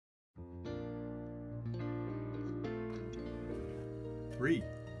3,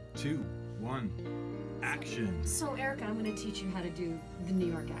 2, 1, action. So, Erica, I'm going to teach you how to do the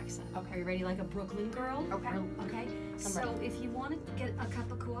New York accent. Okay. Are you ready, like a Brooklyn girl? Okay. Okay. So, ready. if you want to get a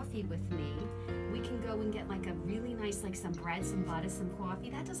cup of coffee with me, we can go and get like a really nice, like some bread, some butter, some coffee.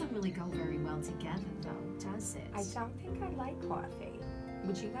 That doesn't really go very well together, though, does it? I don't think I like coffee.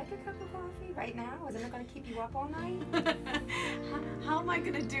 Would you like a cup of coffee right now? Isn't it going to keep you up all night? How am I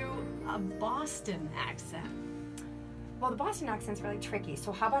going to do a Boston accent? Well, the Boston accent's really tricky,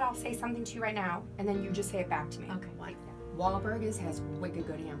 so how about I'll say something to you right now, and then you just say it back to me. Okay. What? Wahlburgers has wicked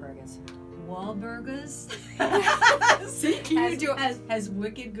good hamburgers. Wahlburgers? See, can you do it? Has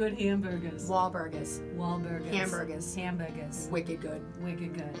wicked good hamburgers. Wahlburgers. Wahlburgers. Hamburgers. Hamburgers. Wicked good.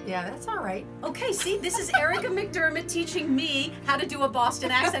 Wicked good. Yeah, that's all right. Okay, see, this is Erica McDermott teaching me how to do a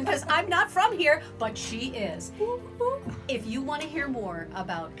Boston accent because I'm not from here, but she is. If you want to hear more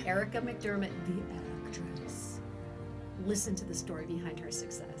about Erica McDermott, the actress, listen to the story behind her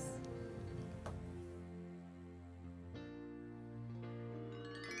success.